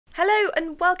Hello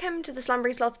and welcome to the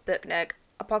Slumbery Sloth Book Nook,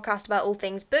 a podcast about all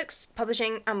things books,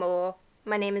 publishing and more.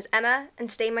 My name is Emma and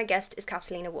today my guest is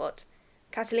Katalina Watt.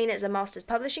 Katalina is a Master's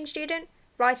Publishing student,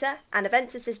 writer and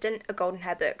events assistant at Golden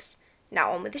Hair Books.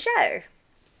 Now on with the show.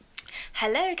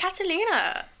 Hello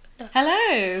Katalina.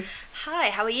 Hello. Hi,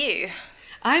 how are you?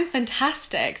 I'm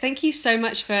fantastic. Thank you so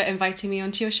much for inviting me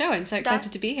onto your show. I'm so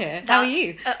excited to be here. How are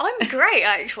you? I'm great,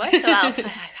 actually. Well, I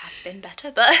have been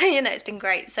better, but it's been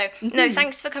great. So, no,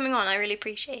 thanks for coming on. I really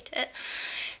appreciate it.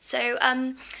 So,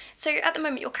 so at the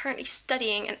moment, you're currently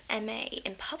studying an MA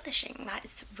in publishing. That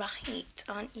is right,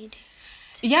 aren't you?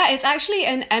 Yeah, it's actually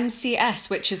an MCS,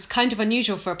 which is kind of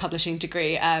unusual for a publishing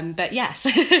degree, but yes.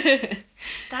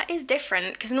 That is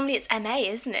different, because normally it's MA,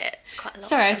 isn't it? Quite a lot.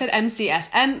 Sorry, I said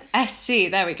MCS. MSc,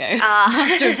 there we go.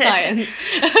 Master of Science.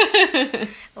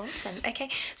 Awesome, okay.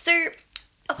 So,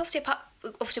 obviously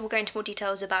we'll go into more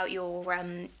details about your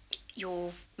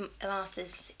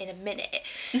Masters in a minute.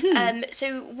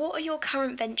 So, what are your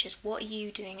current ventures? What are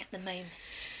you doing at the moment?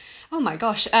 Oh my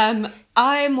gosh,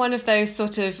 I'm one of those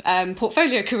sort of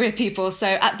portfolio career people. So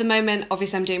at the moment,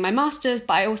 obviously I'm doing my Masters,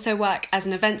 but I also work as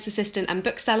an events assistant and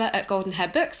bookseller at Golden Hair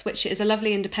Books, which is a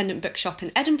lovely independent bookshop in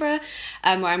Edinburgh,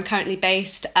 where I'm currently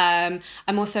based. I'm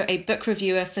also a book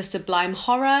reviewer for Sublime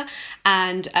Horror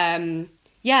and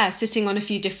sitting on a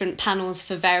few different panels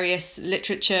for various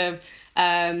literature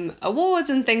awards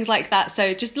and things like that.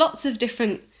 So just lots of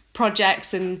different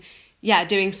projects and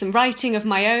doing some writing of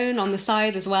my own on the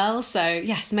side as well. So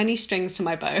yes, many strings to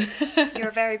my bow. You're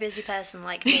a very busy person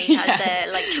like me, as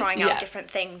they're like trying out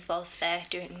different things whilst they're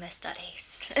doing their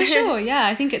studies. For sure, yeah,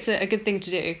 I think it's a good thing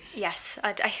to do. Yes,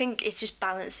 I think it's just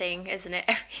balancing, isn't it?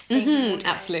 Everything.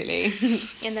 Absolutely.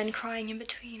 And then crying in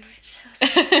between, which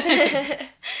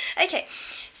okay,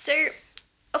 so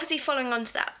obviously following on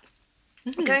to that,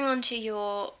 going on to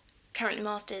your currently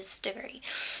master's degree,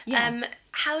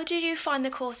 how did you find the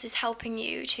courses helping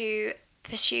you to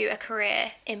pursue a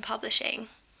career in publishing?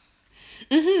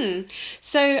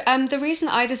 So the reason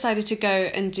I decided to go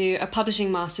and do a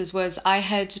publishing master's was I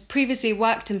had previously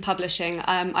worked in publishing.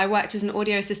 I worked as an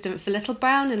audio assistant for Little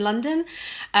Brown in London,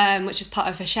 which is part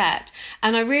of Hachette,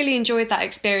 and I really enjoyed that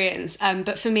experience.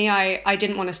 But for me, I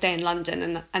didn't want to stay in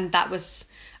London, and that was,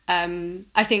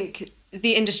 I think,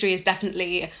 the industry is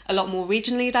definitely a lot more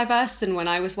regionally diverse than when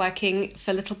I was working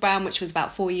for Little Brown, which was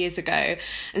about 4 years ago.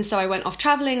 And so I went off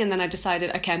travelling and then I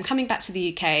decided, okay, I'm coming back to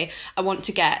the UK. I want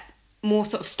to get more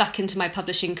sort of stuck into my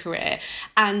publishing career.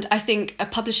 And I think a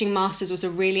publishing master's was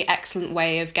a really excellent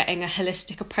way of getting a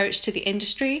holistic approach to the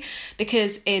industry,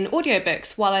 because in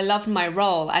audiobooks, while I loved my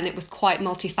role and it was quite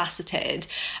multifaceted,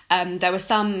 there were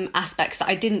some aspects that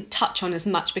I didn't touch on as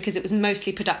much because it was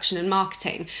mostly production and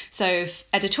marketing. So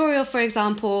editorial, for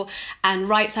example, and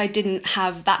rights I didn't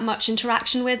have that much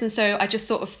interaction with. And so I just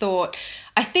sort of thought,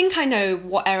 I think I know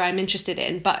what area I'm interested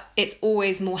in, but it's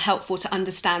always more helpful to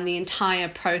understand the entire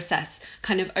process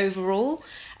kind of overall.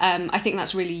 I think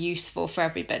that's really useful for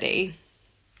everybody.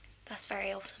 That's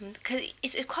very awesome, because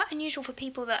it's quite unusual for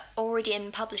people that are already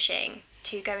in publishing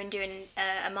to go and do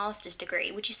a master's degree.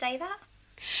 Would you say that?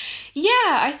 Yeah,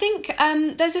 I think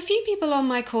there's a few people on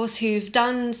my course who've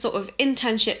done sort of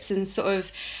internships and sort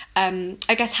of,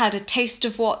 I guess, had a taste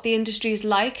of what the industry is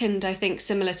like. And I think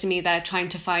similar to me, they're trying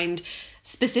to find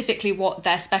specifically what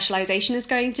their specialisation is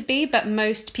going to be. But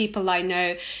most people I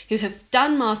know who have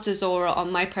done masters or are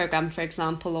on my programme, for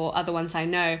example, or other ones I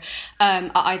know,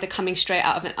 are either coming straight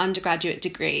out of an undergraduate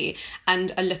degree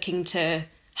and are looking to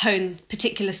hone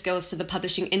particular skills for the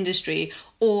publishing industry,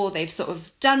 or they've sort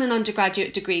of done an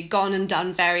undergraduate degree, gone and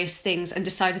done various things and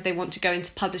decided they want to go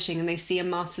into publishing, and they see a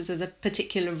master's as a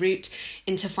particular route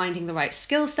into finding the right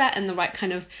skill set and the right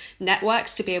kind of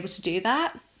networks to be able to do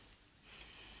that.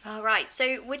 All right.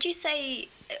 So would you say,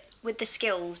 with the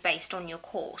skills based on your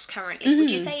course currently,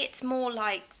 would you say it's more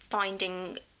like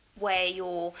finding where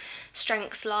your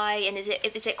strengths lie, and is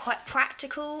it quite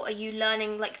practical? Are you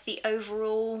learning like the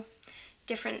overall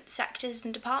different sectors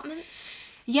and departments?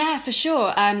 Yeah, for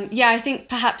sure. I think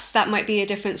perhaps that might be a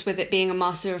difference with it being a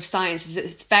Master of Science, is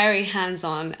it's very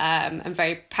hands-on and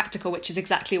very practical, which is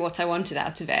exactly what I wanted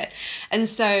out of it. And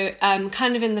so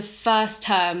kind of in the first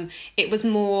term, it was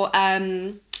more,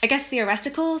 I guess,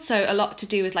 theoretical. So a lot to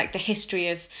do with like the history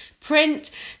of print,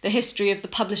 the history of the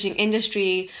publishing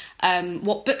industry,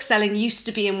 what bookselling used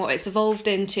to be and what it's evolved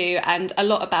into, and a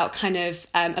lot about kind of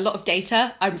a lot of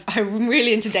data. I'm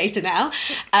really into data now,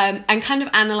 and kind of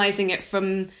analysing it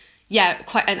from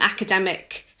quite an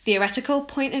academic theoretical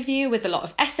point of view with a lot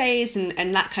of essays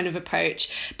and that kind of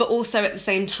approach, but also at the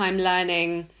same time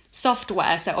learning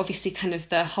software, so obviously kind of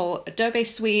the whole Adobe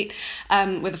suite,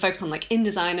 with a focus on like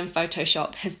InDesign and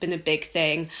Photoshop has been a big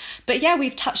thing. But yeah,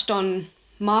 we've touched on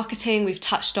marketing, we've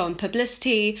touched on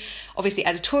publicity, obviously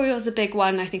editorial is a big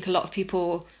one. I think a lot of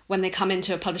people, when they come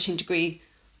into a publishing degree,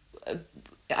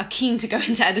 are keen to go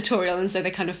into editorial, and so they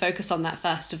kind of focus on that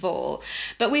first of all.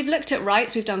 But we've looked at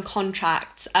rights, we've done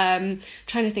contracts, trying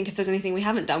to think if there's anything we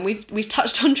haven't done. We've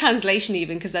touched on translation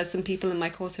even, because there's some people in my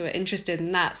course who are interested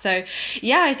in that. So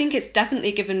yeah, I think it's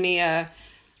definitely given me an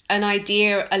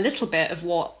idea a little bit of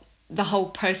what the whole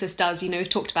process does. You know, we've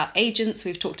talked about agents,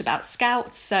 we've talked about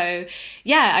scouts, so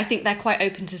yeah, I think they're quite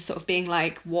open to sort of being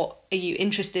like, what are you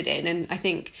interested in? And I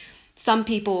think some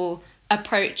people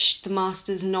approach the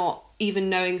masters not even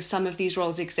knowing some of these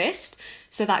roles exist,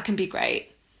 so that can be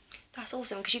great. That's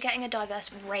awesome, because you're getting a diverse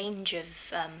range of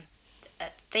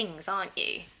things, aren't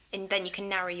you? And then you can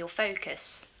narrow your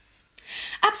focus.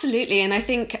 Absolutely, and I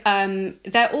think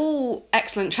they're all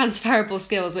excellent transferable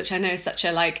skills, which I know is such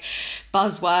a like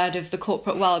buzzword of the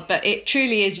corporate world, but it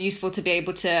truly is useful to be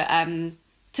able to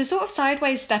sort of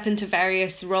sideways step into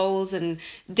various roles and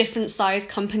different size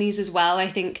companies as well. I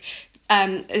think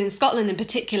in Scotland in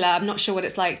particular, I'm not sure what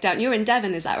it's like down... You're in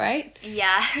Devon, is that right?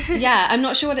 Yeah. Yeah, I'm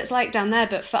not sure what it's like down there,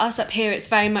 but for us up here, it's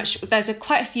very much... There's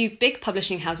quite a few big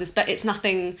publishing houses, but it's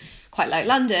nothing quite like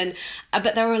London.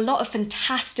 But there are a lot of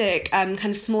fantastic kind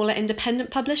of smaller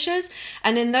independent publishers.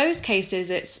 And in those cases,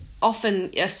 it's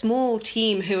often a small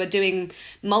team who are doing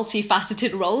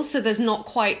multifaceted roles. So there's not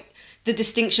quite the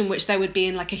distinction which there would be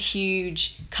in like a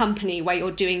huge company where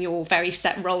you're doing your very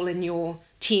set role in your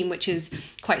team, which is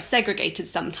quite segregated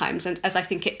sometimes, and as I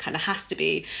think it kind of has to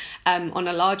be on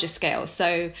a larger scale.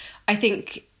 So I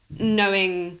think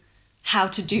knowing how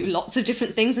to do lots of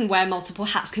different things and wear multiple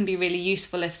hats can be really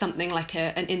useful if something like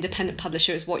an independent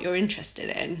publisher is what you're interested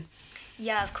in.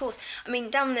 Yeah, of course. I mean,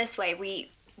 down this way,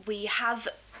 we have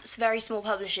very small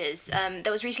publishers.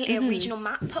 There was recently a regional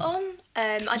map put on.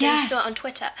 I don't know if you saw it on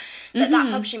Twitter. That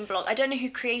publishing blog. I don't know who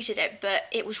created it, but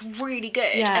it was really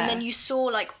good. Yeah. And then you saw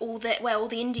like all the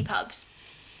indie pubs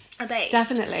are based.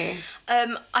 Definitely.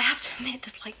 I have to admit,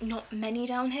 there's like not many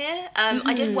down here.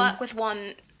 I did work with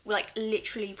one like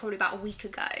literally probably about a week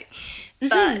ago,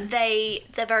 but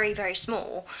they're very, very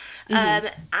small,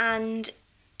 and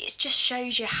it just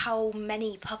shows you how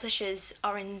many publishers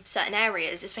are in certain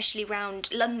areas, especially around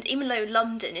London. Even though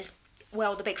London is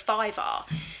where the big five are,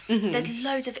 there's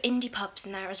loads of indie pubs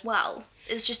in there as well.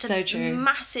 It's just a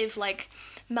massive like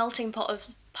melting pot of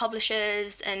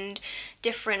publishers and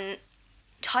different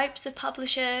types of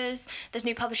publishers. There's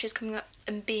new publishers coming up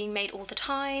and being made all the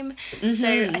time.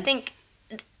 So I think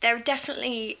there are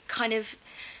definitely kind of,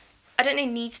 I don't know,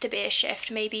 needs to be a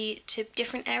shift maybe to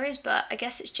different areas, but I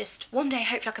guess it's just one day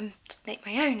hopefully I can make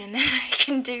my own and then I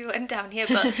can do one down here,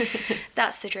 but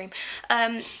that's the dream.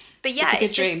 But yeah,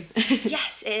 it's a good dream.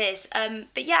 Yes, it is.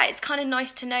 But yeah, it's kind of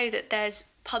nice to know that there's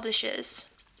publishers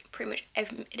pretty much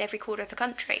in every corner of the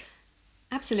country.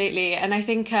 Absolutely, and I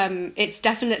think it's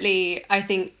definitely, I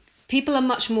think people are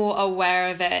much more aware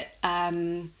of it.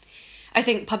 I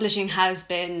think publishing has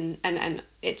been, and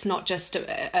it's not just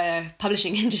a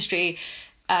publishing industry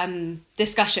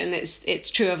discussion. It's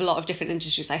true of a lot of different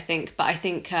industries, I think. But I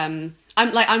think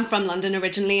I'm from London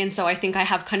originally, and so I think I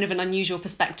have kind of an unusual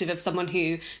perspective of someone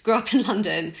who grew up in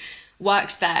London,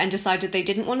 worked there, and decided they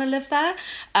didn't want to live there,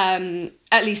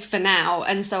 at least for now.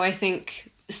 And so I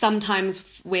think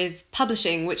sometimes with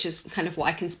publishing, which is kind of what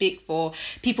I can speak for,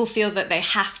 people feel that they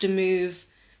have to move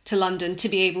to London to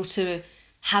be able to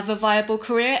have a viable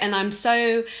career, and I'm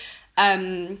so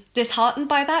disheartened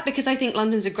by that, because I think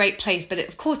London's a great place, but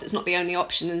of course it's not the only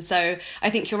option. And so I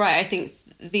think you're right. I think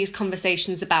these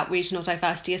conversations about regional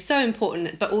diversity are so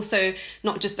important, but also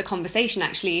not just the conversation,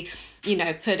 actually, you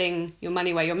know, putting your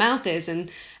money where your mouth is,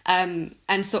 and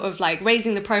sort of like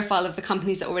raising the profile of the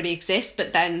companies that already exist,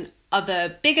 but then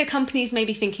other bigger companies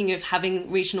maybe thinking of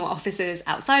having regional offices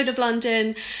outside of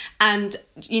London, and,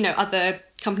 you know, other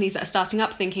companies that are starting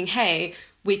up thinking, hey,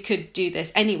 we could do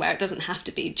this anywhere. It doesn't have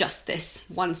to be just this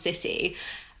one city.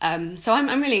 So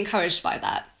I'm really encouraged by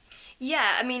that.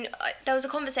 Yeah, I mean, there was a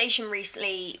conversation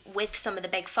recently with some of the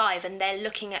big five, and they're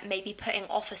looking at maybe putting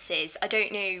offices. I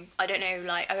don't know,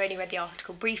 like, I only read the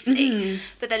article briefly,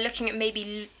 but they're looking at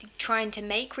maybe trying to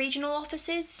make regional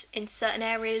offices in certain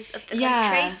areas of the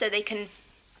country so they can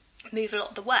move a lot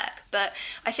of the work. But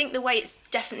I think the way it's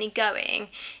definitely going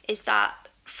is that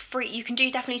you can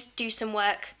definitely do some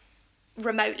work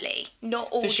remotely, not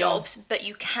all jobs, but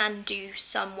you can do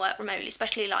some work remotely,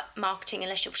 especially like marketing,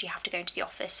 unless you obviously have to go into the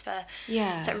office for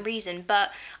some reason.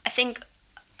 But I think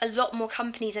a lot more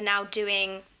companies are now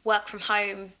doing work from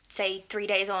home, say 3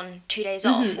 days on, 2 days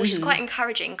off, which is quite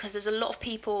encouraging, because there's a lot of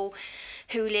people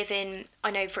who live in,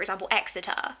 I know, for example,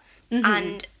 Exeter,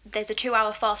 and there's a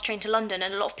 2-hour fast train to London,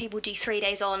 and a lot of people do 3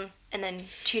 days on and then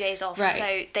 2 days off,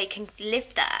 so they can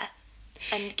live there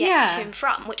and get to and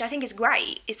from, which I think is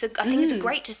great. I think it's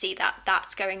great to see that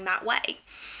that's going that way.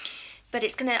 But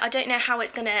I don't know how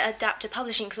it's gonna adapt to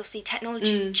publishing, because obviously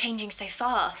technology is changing so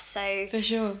fast. So for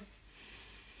sure.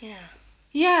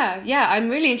 Yeah, I'm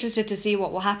really interested to see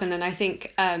what will happen, and I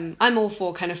think I'm all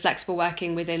for kind of flexible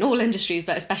working within all industries,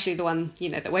 but especially the one, you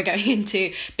know, that we're going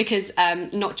into, because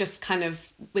not just kind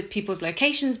of with people's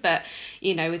locations, but,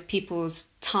 you know, with people's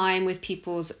time, with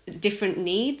people's different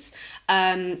needs.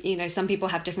 You know, some people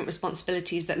have different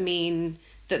responsibilities that mean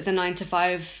that the 9 to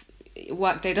 5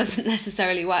 workday doesn't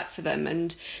necessarily work for them,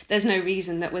 and there's no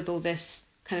reason that with all this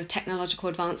kind of technological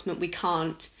advancement we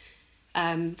can't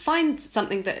find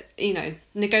something that, you know,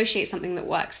 negotiate something that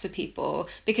works for people,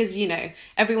 because, you know,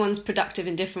 everyone's productive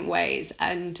in different ways,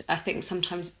 and I think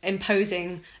sometimes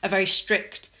imposing a very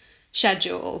strict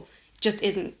schedule just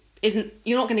isn't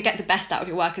you're not going to get the best out of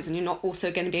your workers, and you're not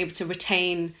also going to be able to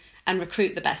retain and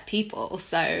recruit the best people.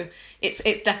 So it's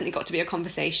definitely got to be a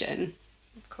conversation.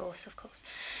 Of course.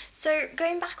 So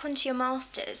going back onto your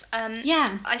masters,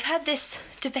 I've heard this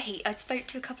debate. I spoke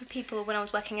to a couple of people when I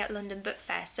was working at London Book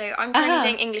Fair. So I'm currently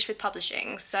doing English with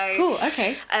publishing. So cool.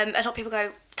 Okay. A lot of people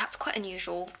go, that's quite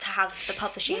unusual to have the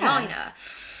publishing minor.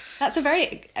 That's a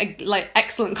very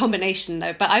excellent combination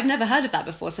though, but I've never heard of that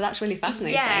before, so that's really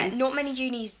fascinating. Yeah, not many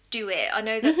unis do it. I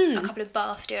know that a couple of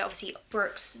Bath do it. Obviously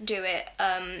Brooks do it,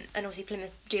 and obviously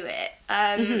Plymouth do it.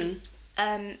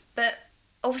 But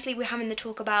obviously we're having the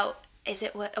talk about, is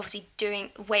it obviously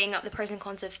weighing up the pros and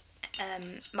cons of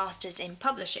masters in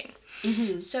publishing.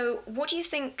 So what do you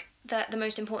think that the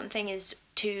most important thing is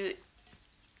to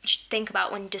think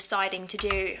about when deciding to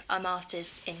do a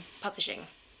masters in publishing?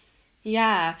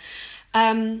 I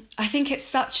think it's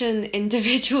such an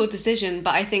individual decision,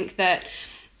 but I think that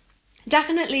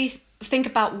definitely think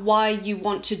about why you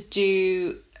want to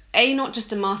do not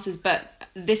just a master's, but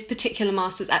this particular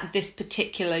master's at this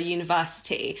particular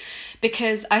university,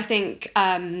 because I think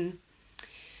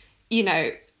you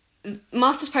know,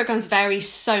 master's programs vary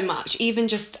so much. Even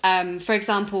just for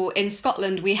example, in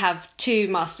Scotland we have 2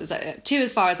 masters, 2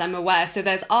 as far as I'm aware. So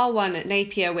there's R1 at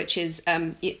Napier, which is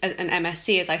an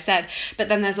MSc, as I said, but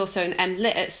then there's also an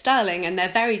MLit at Stirling, and they're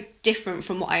very different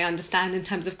from what I understand in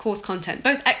terms of course content.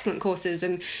 Both excellent courses,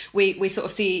 and we sort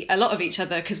of see a lot of each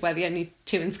other because we're the only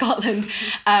 2 in Scotland.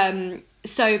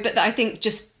 But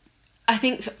I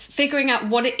think figuring out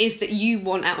what it is that you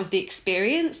want out of the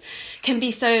experience can be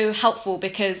so helpful,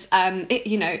 because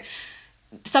you know,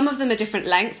 some of them are different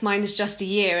lengths. Mine is just a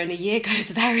year, and a year goes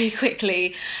very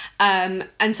quickly. And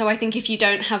so I think if you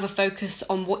don't have a focus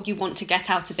on what you want to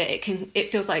get out of it,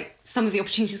 it feels like some of the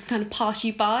opportunities can kind of pass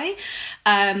you by.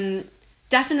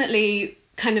 Definitely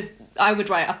kind of, I would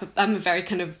write up, I'm a very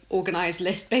kind of organised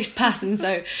list-based person,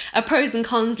 so a pros and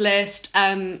cons list.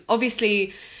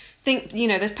 Obviously, think, you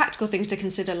know, there's practical things to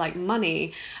consider, like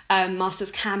money.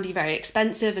 Masters can be very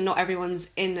expensive, and not everyone's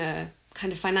in a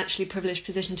kind of financially privileged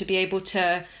position to be able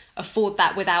to afford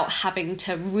that without having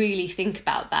to really think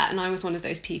about that. And I was one of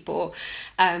those people.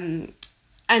 And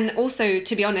also,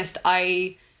 to be honest,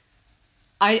 I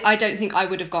don't think I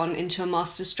would have gone into a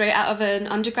master's straight out of an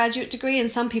undergraduate degree, and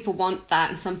some people want that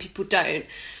and some people don't.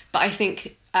 But I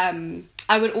think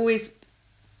I would always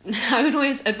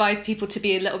advise people to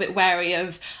be a little bit wary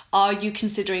of, are you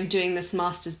considering doing this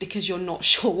master's because you're not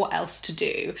sure what else to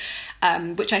do?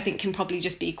 Which I think can probably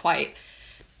just be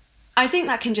I think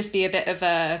that can just be a bit of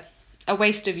a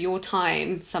waste of your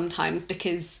time sometimes,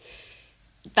 because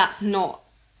that's not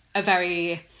a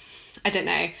very, I don't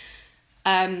know.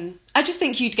 I just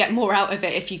think you'd get more out of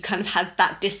it if you kind of had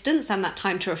that distance and that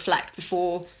time to reflect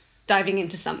before diving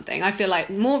into something. I feel like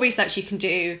the more research you can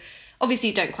do, obviously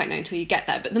you don't quite know until you get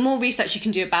there, but the more research you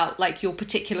can do about like your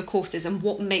particular courses and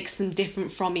what makes them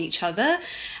different from each other,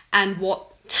 and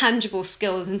what tangible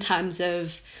skills in terms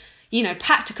of, you know,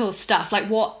 practical stuff, like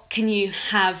what can you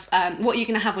have, what you're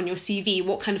going to have on your CV,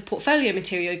 what kind of portfolio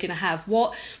material you're going to have,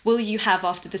 what will you have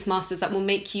after this master's that will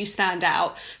make you stand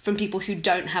out from people who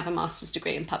don't have a master's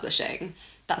degree in publishing.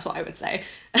 That's what I would say.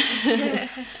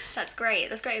 That's great.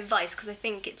 That's great advice, because I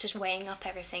think it's just weighing up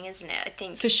everything, isn't it? I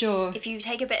think for sure, if you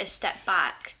take a bit of step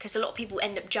back, because a lot of people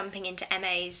end up jumping into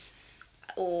MAs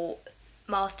or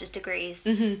master's degrees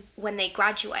when they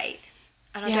graduate,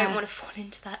 and I don't want to fall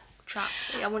into that track.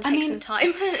 I want to take some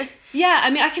time. Yeah, I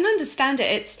mean, I can understand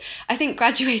it. I think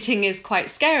graduating is quite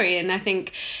scary, and I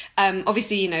think,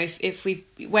 obviously, you know, if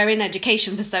we're in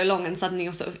education for so long, and suddenly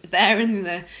you're sort of there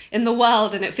in the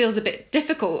world, and it feels a bit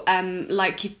difficult.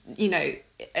 Like you know,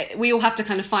 we all have to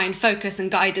kind of find focus and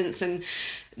guidance, and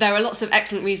there are lots of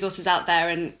excellent resources out there,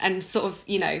 and sort of,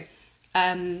 you know,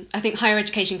 I think higher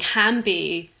education can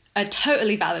be a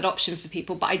totally valid option for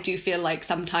people, but I do feel like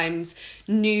sometimes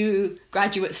new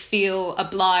graduates feel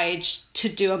obliged to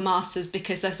do a master's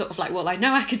because they're sort of like, well, I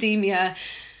know academia,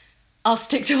 I'll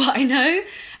stick to what I know,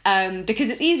 because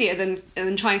it's easier than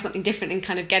trying something different and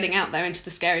kind of getting out there into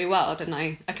the scary world, and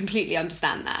I completely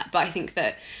understand that, but I think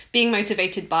that being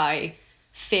motivated by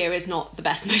fear is not the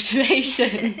best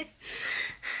motivation.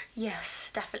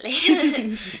 Yes, definitely.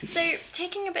 So,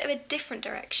 taking a bit of a different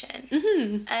direction.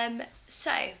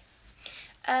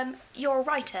 You're a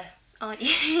writer, aren't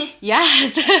you?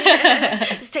 Yes.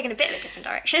 It's taking a bit of a different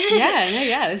direction.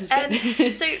 This is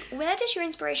good. So, where does your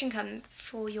inspiration come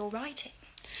for your writing?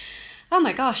 Oh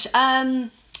my gosh,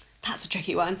 that's a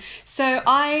tricky one. So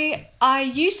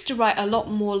I used to write a lot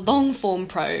more long form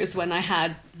prose when I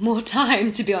had more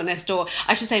time, to be honest, or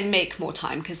I should say make more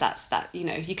time, because that, you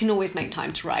know, you can always make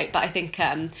time to write. But I think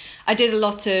I did a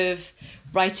lot of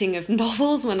writing of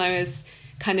novels when I was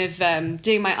kind of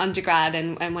doing my undergrad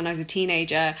and when I was a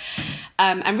teenager.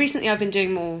 And recently I've been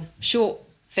doing more short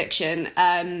fiction.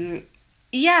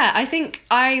 I think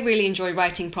I really enjoy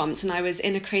writing prompts, and I was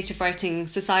in a creative writing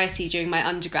society during my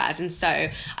undergrad, and so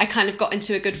I kind of got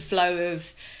into a good flow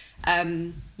of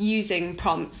using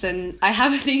prompts, and I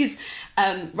have these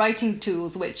writing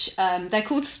tools which they're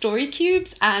called story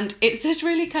cubes, and it's this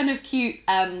really kind of cute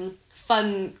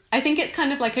fun, I think it's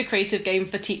kind of like a creative game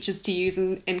for teachers to use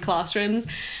in classrooms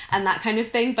and that kind of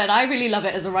thing, but I really love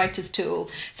it as a writer's tool.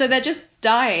 So they're just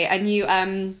die, and you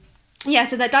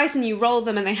so they're dice and you roll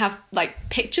them, and they have like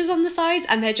pictures on the sides,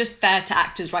 and they're just there to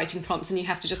act as writing prompts, and you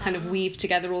have to just kind of weave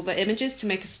together all the images to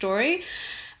make a story.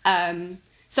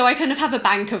 So I kind of have a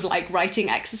bank of like writing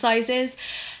exercises,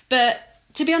 but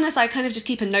to be honest, I kind of just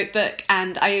keep a notebook,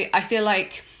 and I feel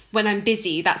like when I'm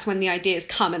busy, that's when the ideas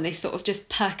come and they sort of just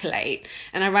percolate,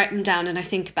 and I write them down and I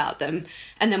think about them,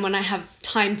 and then when I have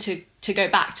time to go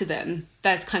back to them,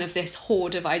 there's kind of this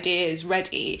hoard of ideas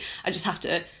ready. I just have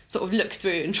to sort of look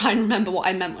through and try and remember what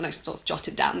I meant when I sort of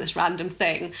jotted down this random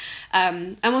thing.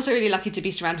 I'm also really lucky to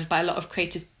be surrounded by a lot of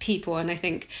creative people, and I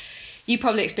think you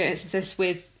probably experienced this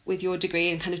with your degree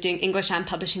and kind of doing English and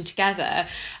publishing together.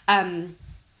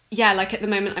 Like at the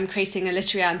moment I'm creating a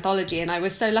literary anthology, and I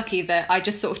was so lucky that I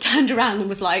just sort of turned around and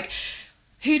was like,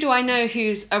 who do I know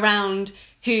who's around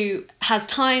who has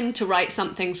time to write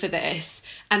something for this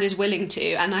and is willing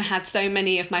to? And I had so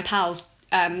many of my pals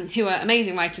who are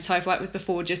amazing writers who I've worked with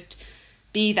before just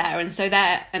be there, and so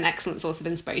they're an excellent source of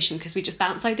inspiration because we just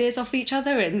bounce ideas off each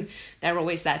other, and they're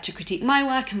always there to critique my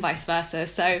work and vice versa.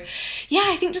 So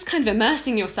I think just kind of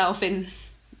immersing yourself in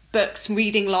books,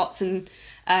 reading lots, and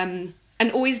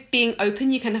always being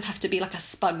open. You kind of have to be like a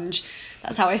sponge.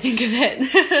 That's how I think of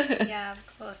it. Yeah,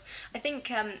 of course. I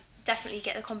think definitely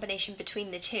get the combination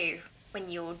between the two when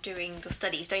you're doing your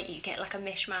studies, don't you? You get like a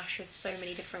mishmash of so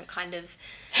many different kind of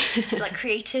like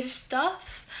creative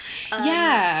stuff.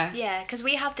 Yeah, because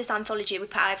we have this anthology we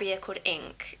put out every year called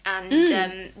Ink,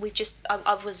 and we've just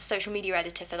I was a social media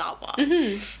editor for that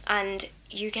one, and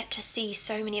you get to see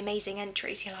so many amazing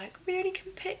entries. You're like, we only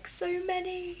can pick so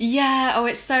many. Yeah,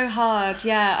 it's so hard.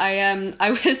 Yeah,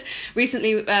 I was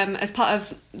recently as part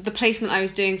of the placement I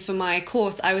was doing for my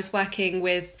course, I was working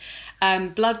with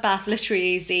Bloodbath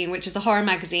Literary Zine, which is a horror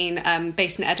magazine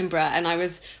based in Edinburgh, and I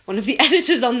was one of the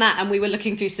editors on that, and we were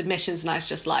looking through submissions, and I was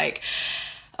just like,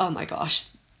 oh my gosh,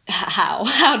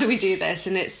 how do we do this?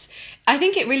 And I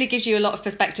think it really gives you a lot of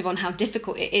perspective on how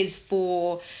difficult it is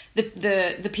for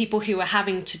the people who are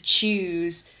having to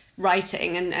choose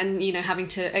writing and you know, having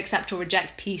to accept or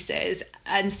reject pieces,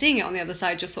 and seeing it on the other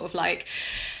side, you're sort of like,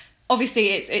 obviously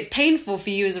it's painful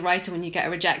for you as a writer when you get a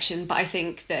rejection, but I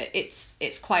think that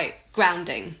it's quite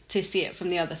grounding to see it from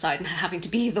the other side and having to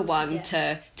be the one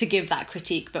to give that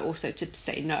critique, but also to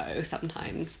say no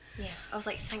sometimes. Yeah, I was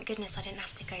like, thank goodness I didn't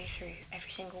have to go through every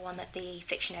single one that the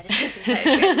fiction editors and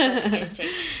poetry editors had to go to.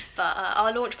 But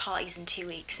our launch party's in 2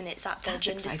 weeks, and it's at the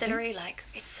gin distillery. Like,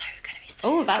 it's so going to be so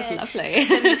Oh, that's good. Lovely.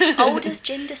 The oldest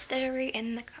gin distillery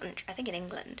in the country, I think in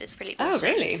England. It's really awesome.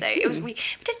 Oh, really? So it was, we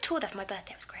did a tour there for my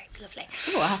birthday. It was great. Lovely.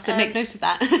 Oh, I'll have to make note of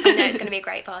that. I know, it's going to be a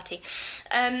great party.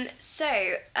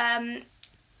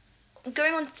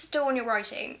 Going on still on your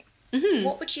writing,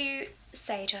 what would you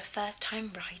say to a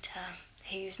first-time writer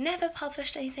who's never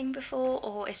published anything before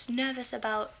or is nervous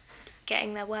about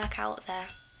getting their work out there?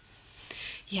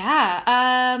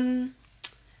 Yeah.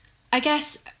 I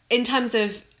guess in terms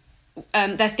of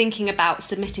they're thinking about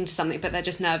submitting to something, but they're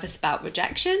just nervous about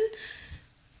rejection.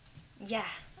 Yeah,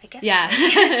 I guess. Yeah.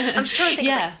 So. I'm just trying to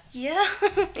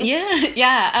think.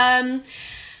 Yeah.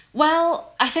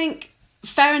 Well, I think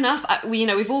fair enough.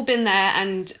 We've all been there,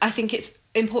 and I think it's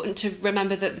important to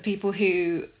remember that the people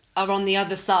who are on the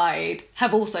other side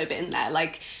have also been there.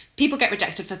 Like, people get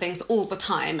rejected for things all the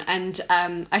time, and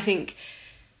I think,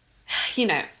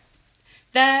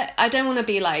 I don't want to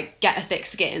be like, get a thick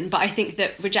skin, but I think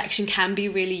that rejection can be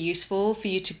really useful for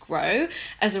you to grow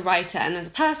as a writer and as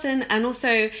a person. And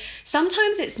also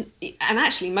sometimes and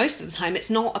actually most of the time, it's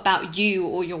not about you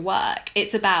or your work.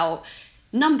 It's about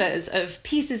numbers of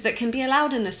pieces that can be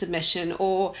allowed in a submission,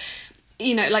 or,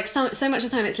 like so much of the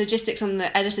time it's logistics on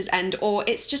the editor's end, or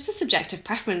it's just a subjective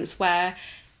preference where,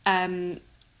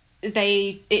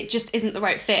 it just isn't the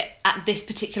right fit at this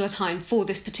particular time for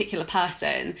this particular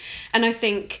person. And I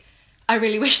think I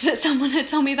really wish that someone had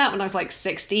told me that when I was like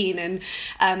 16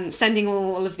 and sending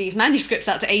all of these manuscripts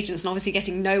out to agents and obviously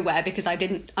getting nowhere because I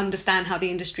didn't understand how the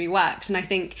industry worked. And I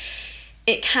think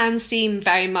it can seem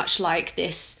very much like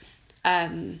this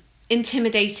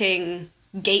intimidating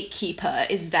gatekeeper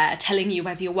is there telling you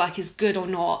whether your work is good or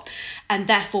not, and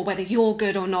therefore whether you're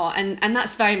good or not. And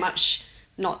that's very much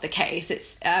not the case.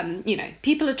 It's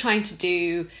people are trying to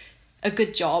do a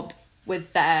good job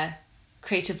with their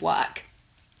creative work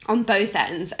on both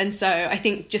ends, and so I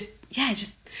think just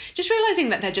realizing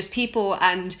that they're just people,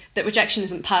 and that rejection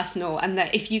isn't personal, and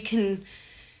that if you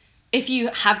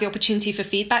have the opportunity for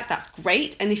feedback, that's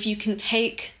great. And if you can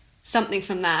take something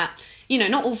from that,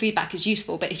 not all feedback is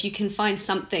useful, but if you can find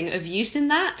something of use in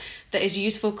that is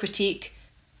useful critique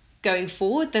going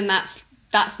forward, then that's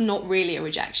not really a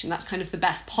rejection. That's kind of the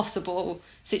best possible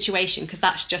situation, because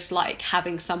that's just like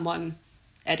having someone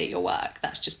edit your work.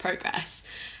 That's just progress.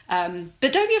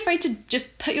 But don't be afraid to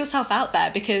just put yourself out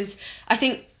there, because I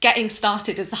think getting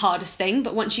started is the hardest thing.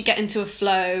 But once you get into a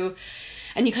flow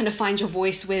and you kind of find your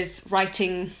voice with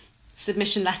writing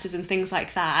submission letters and things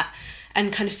like that,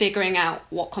 and kind of figuring out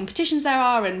what competitions there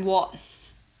are and what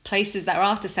places there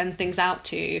are to send things out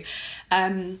to, you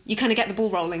kind of get the ball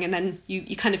rolling, and then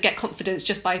you kind of get confidence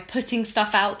just by putting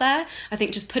stuff out there. I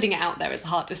think just putting it out there is the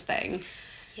hardest thing.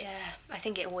 Yeah, I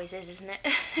think it always is, isn't it?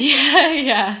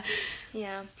 Yeah.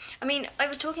 I mean, I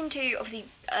was talking to, obviously,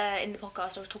 in the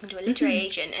podcast, I was talking to a literary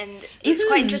agent, and it was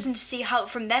quite interesting to see how,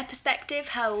 from their perspective,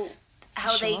 how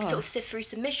they sort of sift through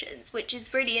submissions, which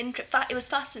is really it was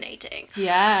fascinating.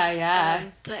 Yeah.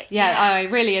 I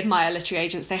really admire literary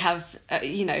agents. They have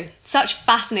such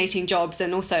fascinating jobs,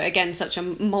 and also again such a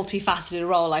multifaceted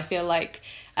role. I feel like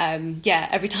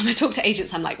every time I talk to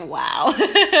agents, I'm like, wow.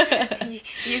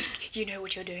 you know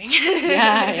what you're doing.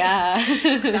 Yeah.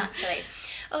 Exactly.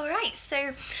 All right,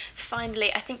 so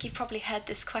finally, I think you've probably heard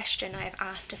this question I've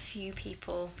asked a few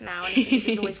people now, and I think this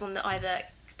is always one that either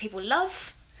people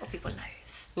love or people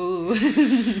loathe. Ooh.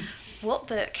 What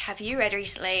book have you read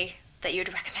recently that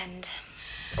you'd recommend?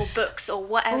 Or books, or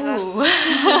whatever.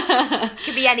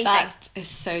 Could be anything. That is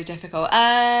so difficult.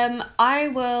 I'll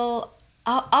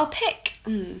pick...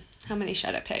 how many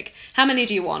should I pick? How many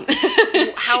do you want?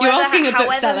 You're asking a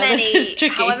bookseller. This is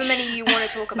tricky. However many you want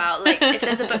to talk about. Like, if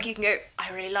there's a book you can go,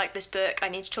 I really like this book, I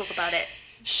need to talk about it.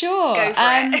 Sure. Go for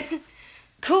it.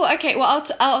 Cool. Okay. Well,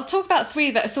 I'll talk about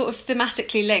three that are sort of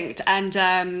thematically linked. And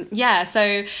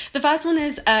so the first one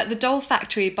is The Doll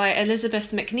Factory by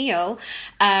Elizabeth McNeil,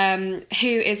 who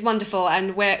is wonderful,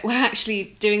 and we're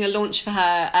actually doing a launch for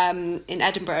her in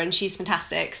Edinburgh, and she's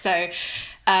fantastic. So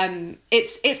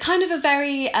it's kind of a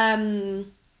very a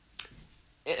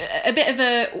bit of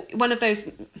one of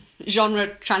those genre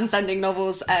transcending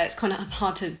novels. It's kind of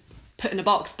hard to put in a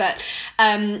box, but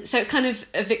so it's kind of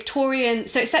a Victorian,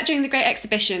 so it's set during the Great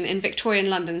Exhibition in Victorian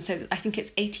London, so I think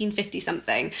it's 1850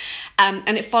 something,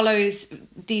 and it follows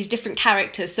these different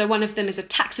characters. So one of them is a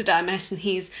taxidermist, and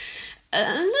he's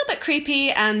a little bit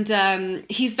creepy, and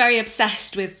he's very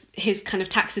obsessed with his kind of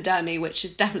taxidermy, which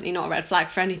is definitely not a red flag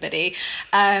for anybody.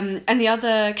 And the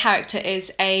other character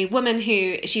is a woman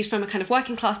who, she's from a kind of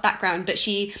working class background, but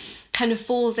she kind of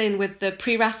falls in with the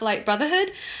pre-Raphaelite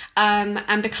Brotherhood,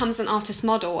 and becomes an artist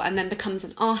model, and then becomes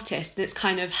an artist. And it's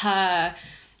kind of her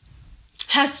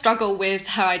struggle with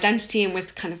her identity, and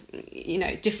with kind of,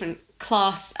 different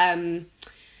class,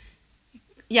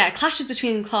 clashes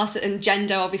between class and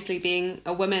gender. Obviously, being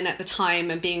a woman at the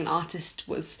time and being an artist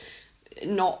was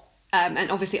not, and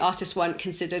obviously artists weren't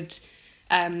considered,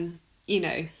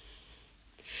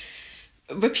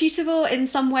 reputable in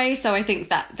some way. So I think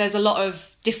that there's a lot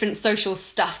of different social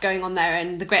stuff going on there,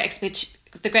 and the Great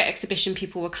the Great Exhibition,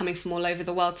 people were coming from all over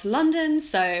the world to London.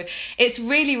 So it's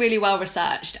really, really well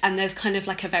researched, and there's kind of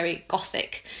like a very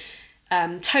gothic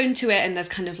tone to it, and there's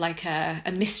kind of like a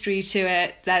mystery to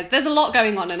it. There's a lot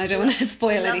going on, and I don't want to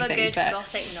spoil anything. Love a good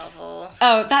gothic novel.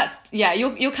 Oh,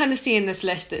 you'll kind of see in this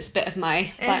list that's a bit of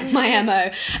my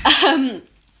MO.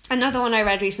 Another one I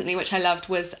read recently, which I loved,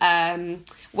 was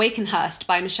Wakenhurst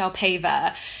by Michelle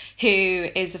Paver, who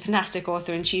is a fantastic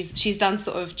author, and she's done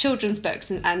sort of children's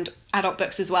books and adult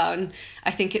books as well. And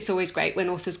I think it's always great when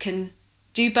authors can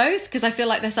do both, because I feel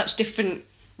like they're such different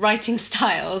writing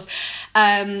styles.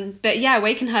 But yeah,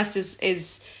 Wakenhurst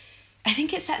is I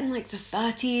think it's set in like the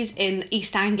 30s in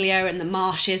East Anglia and the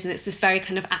marshes, and it's this very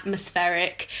kind of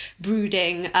atmospheric,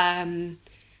 brooding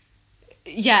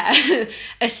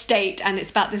estate, and it's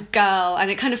about this girl, and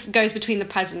it kind of goes between the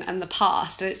present and the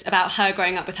past, and it's about her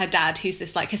growing up with her dad, who's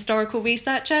this like historical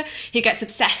researcher who gets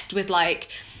obsessed with like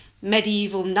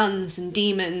medieval nuns and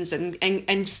demons, and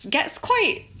gets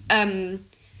quite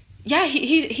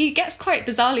he gets quite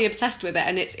bizarrely obsessed with it,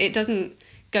 and it doesn't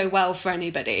go well for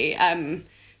anybody.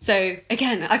 So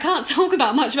again, I can't talk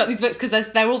about much about these books because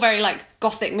they're all very like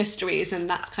gothic mysteries, and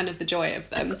that's kind of the joy of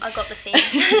them. I got the theme.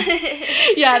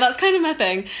 Yeah, that's kind of my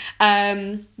thing.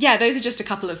 Those are just a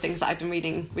couple of things that I've been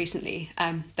reading recently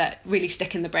that really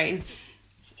stick in the brain.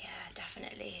 Yeah,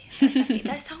 definitely.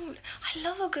 I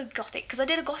love a good gothic, because I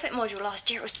did a gothic module last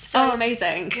year. It was so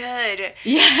amazing. Good.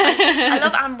 Yeah. I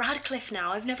love Anne Radcliffe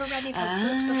now. I've never read any of her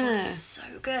books before. They're so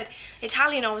good.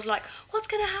 Italian, I was like, what's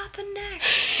going to happen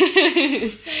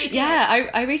next? So good. Yeah,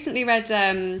 I recently read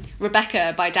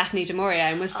Rebecca by Daphne du Maurier,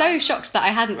 and was so shocked that I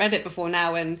hadn't read it before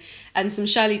now, and some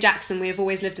Shirley Jackson, We Have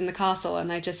Always Lived in the Castle,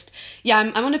 and I'm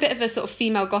on a bit of a sort of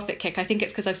female gothic kick. I think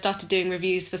it's because I've started doing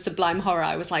reviews for Sublime Horror.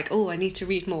 I was like, I need to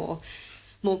read more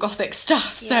gothic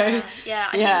stuff. I think you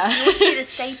always do the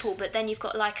staple, but then you've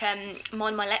got like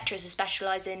one of my lecturers who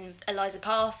specialise in Eliza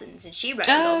Parsons, and she wrote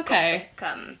a lot of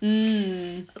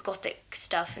gothic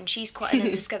stuff, and she's quite an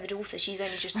undiscovered author. She's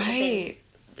only just sort of been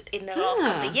in the last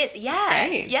couple of years.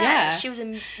 She was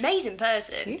an amazing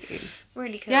person. Sweet.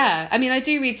 Really cool. Yeah, I mean, I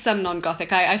do read some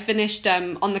non-gothic. I finished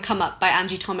On the Come Up by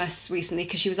Angie Thomas recently,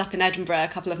 because she was up in Edinburgh a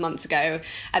couple of months ago,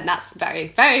 and that's very,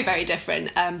 very, very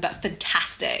different, but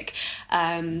fantastic.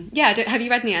 Have you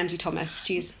read any Angie Thomas?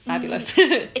 She's fabulous.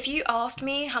 If you asked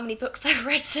me how many books I've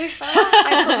read so far,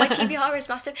 I've got my TBR is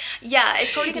massive. Yeah,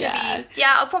 it's probably going to be...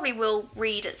 Yeah, I probably will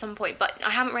read at some point, but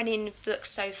I haven't read any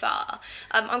books so far.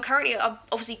 I'm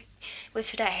obviously... With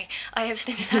today, I have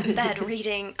been sat in bed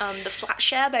reading The Flat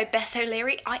Share by Beth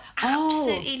O'Leary. I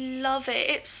absolutely love it.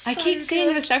 It's so I keep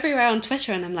seeing this everywhere on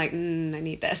Twitter, and I'm like, I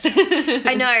need this.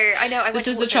 I know. This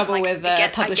is the trouble with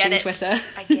publishing Twitter.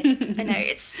 I get it. I know.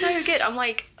 It's so good. I'm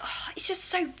like, it's just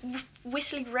so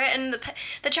whistly written.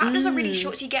 The chapters are really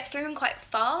short, so you get through them quite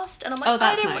fast. And I'm like,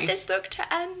 I don't want this book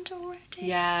to end already.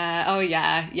 Yeah. Oh,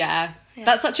 yeah.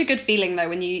 That's such a good feeling, though,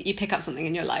 when you pick up something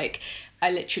and you're like, I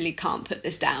literally can't put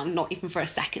this down, not even for a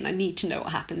second. I need to know what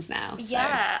happens now. So.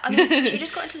 Yeah, I mean, she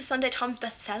just got into the Sunday Times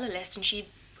bestseller list, and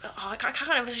I can't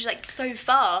remember, she's like so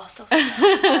fast.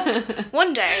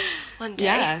 One day.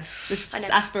 Yeah, it's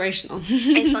aspirational.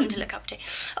 It's something to look up to.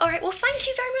 All right, well, thank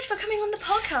you very much for coming on the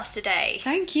podcast today.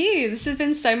 Thank you. This has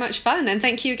been so much fun, and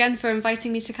thank you again for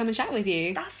inviting me to come and chat with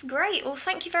you. That's great. Well,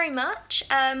 thank you very much,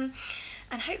 and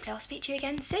hopefully I'll speak to you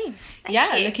again soon.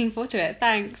 Thank you. Looking forward to it.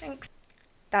 Thanks.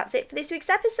 That's it for this week's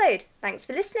episode. Thanks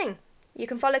for listening. You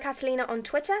can follow Katalina on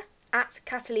Twitter at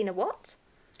Katalina Watt.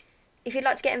 If you'd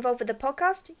like to get involved with the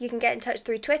podcast, you can get in touch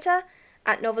through Twitter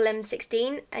at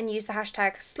NovelM16 and use the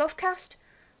hashtag Slothcast,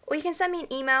 or you can send me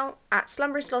an email at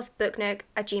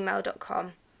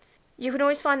slumberingSlothBookNook@gmail.com. You can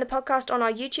always find the podcast on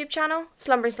our YouTube channel,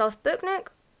 Slumbering Sloth Book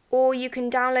Nook, or you can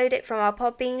download it from our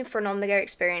Podbean for an on-the-go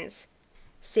experience.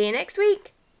 See you next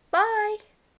week. Bye!